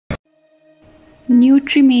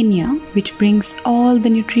Nutrimania, which brings all the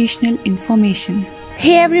nutritional information.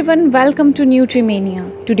 Hey everyone, welcome to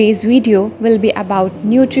Nutrimania. Today's video will be about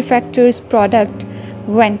Nutrifactor's product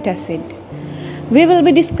Ventacid. We will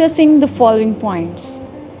be discussing the following points: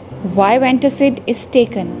 why Ventacid is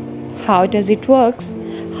taken, how does it works,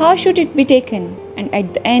 how should it be taken, and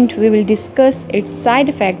at the end we will discuss its side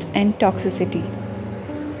effects and toxicity.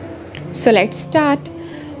 So let's start.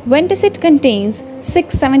 Ventacid contains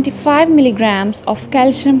 675 mg of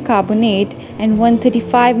calcium carbonate and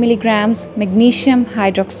 135 mg magnesium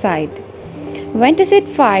hydroxide. Ventacid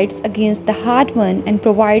fights against the heartburn and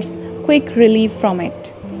provides quick relief from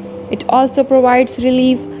it. It also provides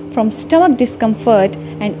relief from stomach discomfort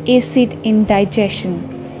and acid indigestion.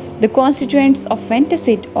 The constituents of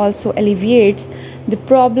Ventacid also alleviates the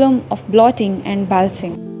problem of bloating and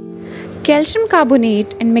belching. Calcium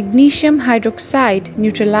carbonate and magnesium hydroxide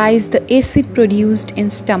neutralize the acid produced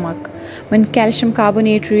in stomach. When calcium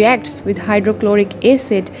carbonate reacts with hydrochloric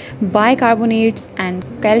acid, bicarbonates and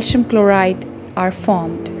calcium chloride are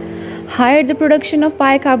formed. Higher the production of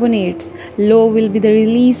bicarbonates, low will be the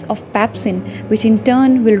release of pepsin, which in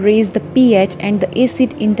turn will raise the pH and the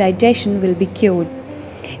acid indigestion will be cured.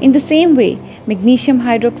 In the same way, magnesium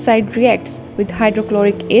hydroxide reacts with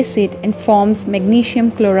hydrochloric acid and forms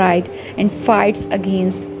magnesium chloride and fights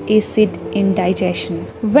against acid indigestion.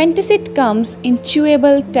 Ventacid comes in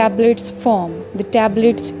chewable tablets form. The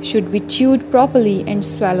tablets should be chewed properly and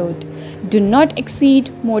swallowed. Do not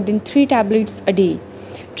exceed more than 3 tablets a day.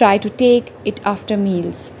 Try to take it after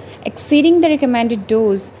meals. Exceeding the recommended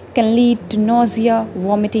dose can lead to nausea,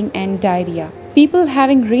 vomiting, and diarrhea. People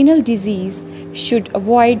having renal disease should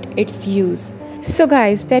avoid its use. So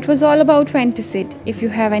guys, that was all about Ventacid. If you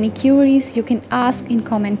have any queries, you can ask in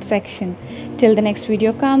comment section. Till the next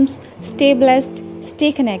video comes, stay blessed,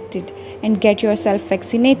 stay connected, and get yourself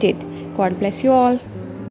vaccinated. God bless you all.